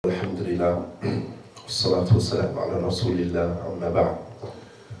Alhamdulillah, wassalatu wassalamu ala rasulillah, amma ba'd.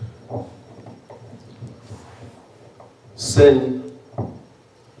 Sin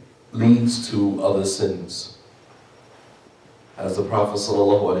leads to other sins. As the Prophet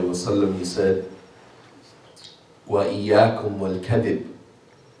ﷺ, he said, وَإِيَّاكُمْ وَالْكَذِبِ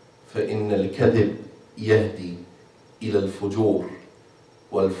فَإِنَّ الْكَذِبِ يَهْدِي إِلَى الْفُجُورِ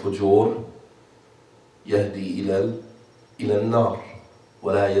وَالْفُجُورِ يَهْدِي إِلى النَّارِ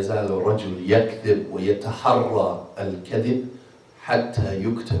وَلَا يَزَالُ الرَّجُلُ يَكْذِبُ وَيَتَحَرَّى الْكَذِبِ حَتَّى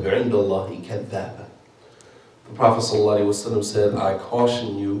يُكْتَبَ عِنْدَ اللَّهِ كَذَّابًا. The Prophet ﷺ said, I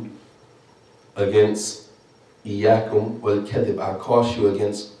caution you against إِيَّاكُمْ وَالْكَذِبِ. I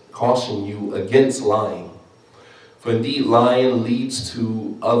caution you against lying. For indeed, lying leads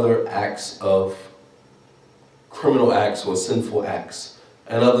to other acts of criminal acts or sinful acts.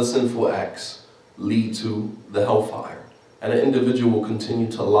 And other sinful acts lead to the hellfire. And an individual will continue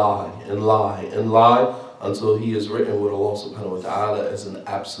to lie and lie and lie until he is written with Allah subhanahu wa ta'ala as an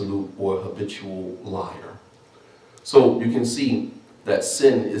absolute or habitual liar. So you can see that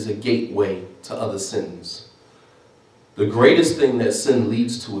sin is a gateway to other sins. The greatest thing that sin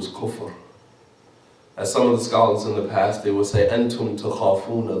leads to is kufr. As some of the scholars in the past, they will say, أَنْتُمْ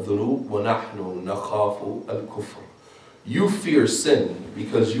تَخَافُونَ الذُّنُوبَ وَنَحْنُ نَخَافُ الْكُفْرِ. You fear sin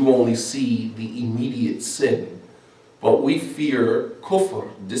because you only see the immediate sin. But we fear kufr,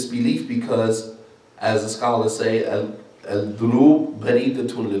 disbelief, because, as the scholars say, al-dhunub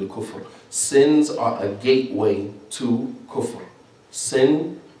baridatun lil-kufr. Sins are a gateway to kufr.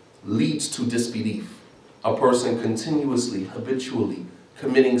 Sin leads to disbelief. A person continuously, habitually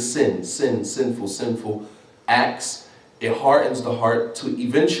committing sinful acts, it hardens the heart to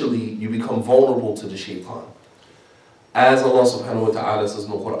eventually you become vulnerable to the shaitan. As Allah subhanahu wa ta'ala says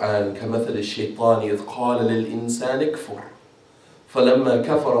in the Quran, كَمَثَلِ الشَّيْطَانِ إِذْ قَالَ لِلْإِنسَانِ اكْفُرْ فَلَمَّا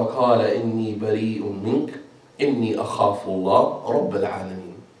كَفَرَ قَالَ إِنِّي بَرِيءٌ مِّنْكَ إِنِّي أَخَافُ اللَّهَ رَبَّ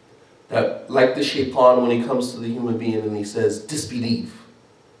الْعَالَمِينَ. That like the shaitan when he comes to the human being and he says, disbelieve.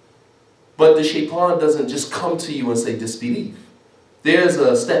 But the shaitan doesn't just come to you and say, disbelieve. There's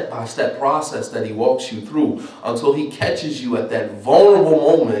a step-by-step process that he walks you through until he catches you at that vulnerable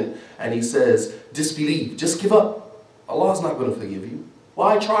moment and he says, disbelieve, just give up. Allah's not going to forgive you.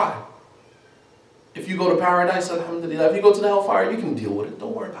 Why try? If you go to paradise, alhamdulillah. If you go to the hellfire, you can deal with it.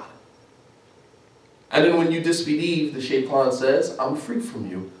 Don't worry about it. And then when you disbelieve, the shaitan says, I'm free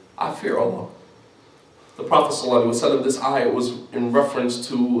from you. I fear Allah. The Prophet ﷺ, this ayah was in reference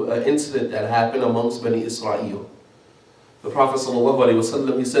to an incident that happened amongst Bani Israel. The Prophet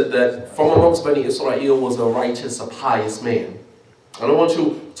ﷺ, he said that from amongst Bani Israel was a righteous, a pious man. I don't want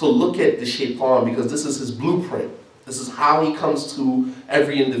you to look at the shaitan because this is his blueprint. This is how he comes to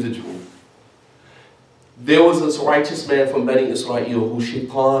every individual. There was this righteous man from Bani Israel who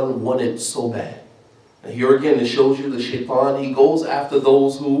shaitan wanted so bad. And here again it shows you the shaitan, he goes after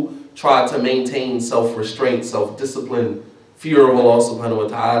those who try to maintain self-restraint, self-discipline, fear of Allah subhanahu wa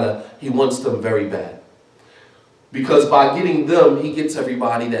ta'ala. He wants them very bad. Because by getting them, he gets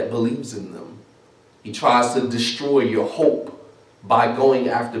everybody that believes in them. He tries to destroy your hope by going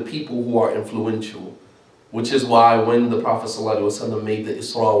after people who are influential. Which is why when the Prophet ﷺ made the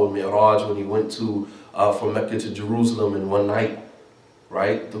Isra wal Mi'raj, when he went from Mecca to Jerusalem in one night,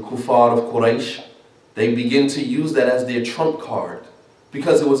 right? The kuffar of Quraysh, they begin to use that as their trump card.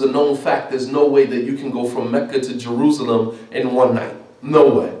 Because it was a known fact, there's no way that you can go from Mecca to Jerusalem in one night. No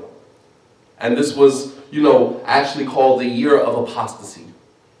way. And this was, actually called the year of apostasy.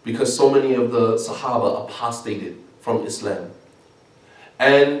 Because so many of the Sahaba apostated from Islam.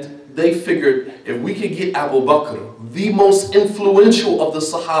 And they figured if we could get Abu Bakr, the most influential of the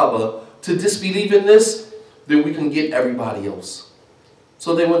Sahaba, to disbelieve in this, then we can get everybody else.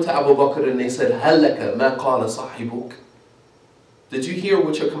 So they went to Abu Bakr and they said, Halaqa ma qala sahibuk. Did you hear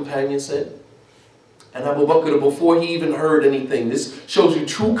what your companion said? And Abu Bakr, before he even heard anything, this shows you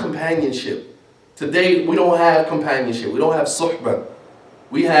true companionship. Today, we don't have companionship. We don't have suhbah.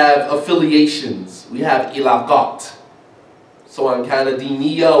 We have affiliations. We have ilaqat. So on kana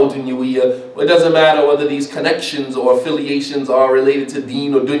diniya or dunyawiyya, it doesn't matter whether these connections or affiliations are related to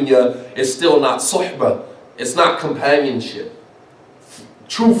deen or dunya, it's still not suhbah. It's not companionship.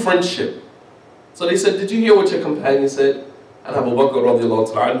 True friendship. So they said, did you hear what your companion said? And Abu Bakr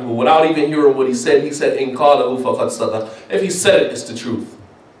radiallahu ta'ala anhu, without even hearing what he said, in qalahu faqad sadaq. If he said it, it's the truth.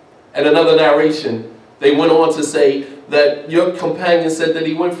 And another narration, they went on to say that your companion said that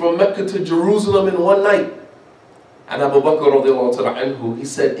he went from Mecca to Jerusalem in one night. And Abu Bakr radiallahu ta'ala anhu, he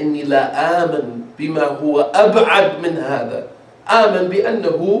said, إِنِّي لَا آمَنْ بِمَا هُوَ أَبْعَدْ مِنْ هَذَا آمَنْ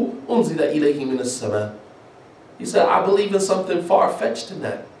بِأَنَّهُ أُنزِلَ إِلَيْهِ مِنَ السَّمَاءِ. He said, I believe in something far-fetched than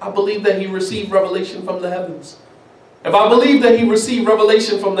that. I believe that he received revelation from the heavens. If I believe that he received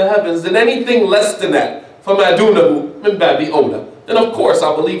revelation from the heavens, then anything less than that, فَمَا دُونَهُ مِنْ بَابِ أَوْلَى, then of course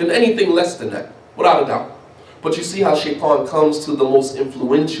I believe in anything less than that, without a doubt. But you see how shaitan comes to the most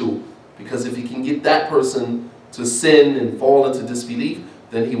influential, because if he can get that person to sin and fall into disbelief,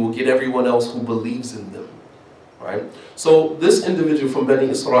 then he will get everyone else who believes in them. Right? So this individual from Bani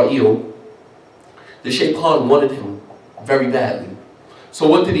Israel, the shaitan wanted him very badly. So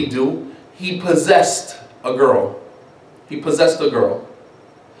what did he do? He possessed a girl. He possessed a girl.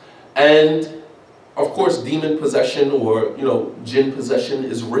 And of course, demon possession or, jinn possession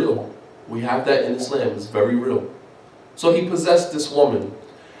is real. We have that in Islam. It's very real. So he possessed this woman.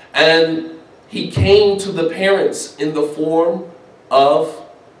 And he came to the parents in the form of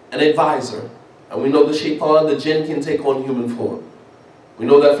an advisor. And we know the shaitan, the jinn, can take on human form. We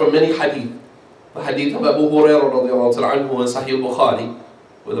know that from many hadith. The hadith of Abu Hurairah anhu in Sahih Bukhari,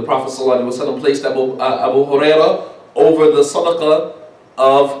 where the Prophet ﷺ placed Abu Hurairah over the sadaqah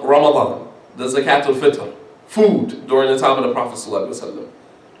of Ramadan, the zakat al-fitr, food during the time of the Prophet ﷺ.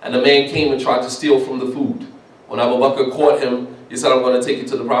 And the man came and tried to steal from the food. When Abu Bakr caught him, he said, I'm going to take you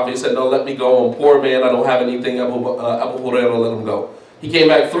to the Prophet. He said, no, let me go. I'm a poor man. I don't have anything. Abu Hurairah let him go. He came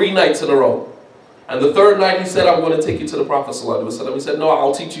back 3 nights in a row. And the 3rd night he said, I'm going to take you to the Prophet ﷺ. He said, no,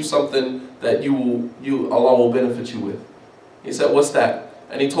 I'll teach you something that Allah will benefit you with. He said, what's that?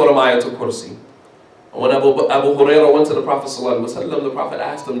 And he taught him Ayatul Kursi. And when Abu Hurairah went to the Prophet ﷺ, the Prophet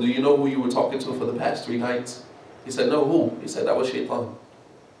asked him, do you know who you were talking to for the past 3 nights? He said, no, who? He said, that was shaitan.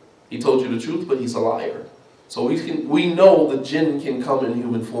 He told you the truth, but he's a liar. So we know the jinn can come in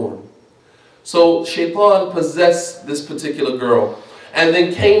human form. So shaitan possessed this particular girl and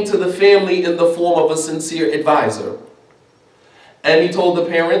then came to the family in the form of a sincere advisor. And he told the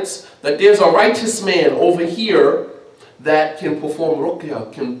parents that there's a righteous man over here that can perform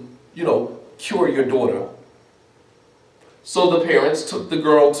ruqyah, can, cure your daughter. So the parents took the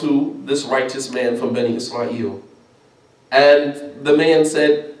girl to this righteous man from Bani Israel. And the man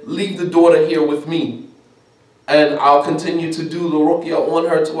said, leave the daughter here with me, and I'll continue to do the ruqyah on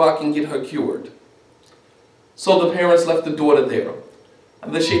her till I can get her cured. So the parents left the daughter there.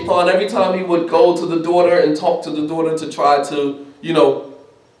 And the shaitan, every time he would go to the daughter and talk to the daughter to try to,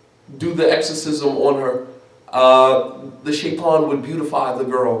 do the exorcism on her, the shaitan would beautify the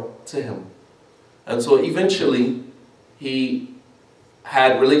girl to him. And so eventually, he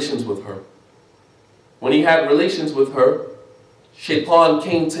had relations with her. When he had relations with her, shaitan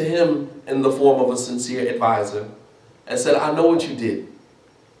came to him in the form of a sincere advisor and said, I know what you did.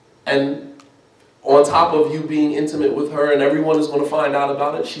 And on top of you being intimate with her and everyone is going to find out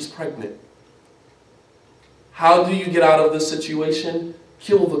about it, she's pregnant. How do you get out of this situation?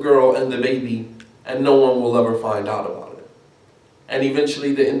 Kill the girl and the baby, and no one will ever find out about it. And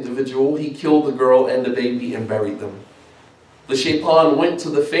eventually the individual, he killed the girl and the baby and buried them. The shaitan went to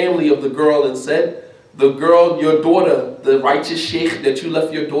the family of the girl and said, the girl, your daughter, the righteous sheikh that you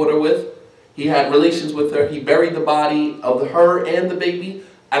left your daughter with, he had relations with her. He buried the body of her and the baby,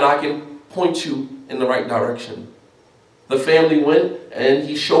 and I can point you in the right direction. The family went and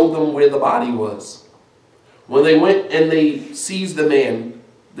he showed them where the body was. When they went and they seized the man,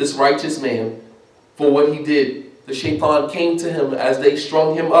 this righteous man, for what he did, the shaitan came to him as they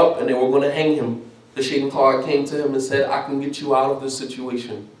strung him up and they were going to hang him. The shaitan came to him and said, I can get you out of this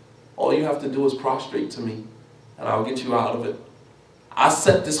situation. All you have to do is prostrate to me, and I'll get you out of it. I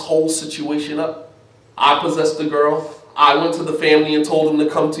set this whole situation up. I possessed the girl. I went to the family and told them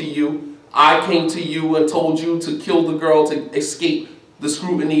to come to you. I came to you and told you to kill the girl to escape the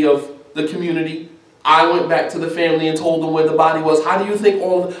scrutiny of the community. I went back to the family and told them where the body was. How do you think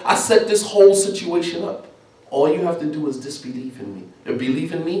I set this whole situation up? All you have to do is disbelieve in me. And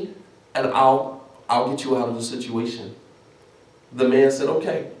believe in me, and I'll get you out of the situation. The man said,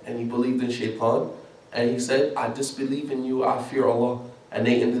 okay. And he believed in shaitan. And he said, I disbelieve in you, I fear Allah. And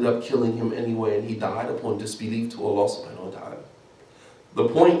they ended up killing him anyway, and he died upon disbelief to Allah subhanahu wa ta'ala. The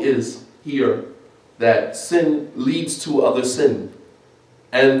point is here that sin leads to other sin.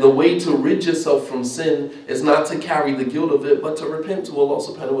 And the way to rid yourself from sin is not to carry the guilt of it, but to repent to Allah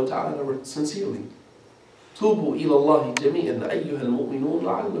subhanahu wa ta'ala sincerely. Tubu ila Allahi jami'an ayyuhal mu'minun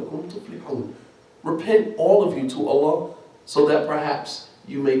la'allakum tuflihun. Repent, all of you, to Allah, so that perhaps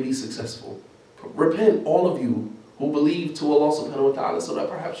you may be successful. Repent, all of you who believe, to Allah subhanahu wa ta'ala, so that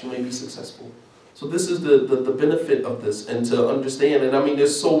perhaps you may be successful. So this is the benefit of this, and to understand, and I mean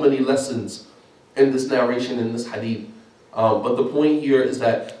there's so many lessons in this narration, in this hadith. But the point here is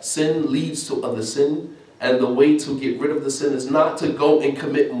that sin leads to other sin, and the way to get rid of the sin is not to go and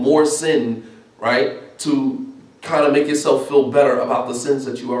commit more sin, right? To trying to make yourself feel better about the sins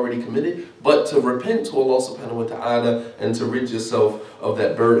that you already committed, but to repent to Allah subhanahu wa ta'ala and to rid yourself of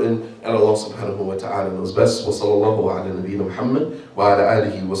that burden. And Allah subhanahu wa ta'ala knows best. Wa sallallahu ala nabiyyina Muhammad wa ala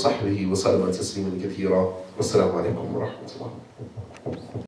alihi wa sahbihi wa sallama tasliman kathira. Wassalamu alaikum wa rahmatullah.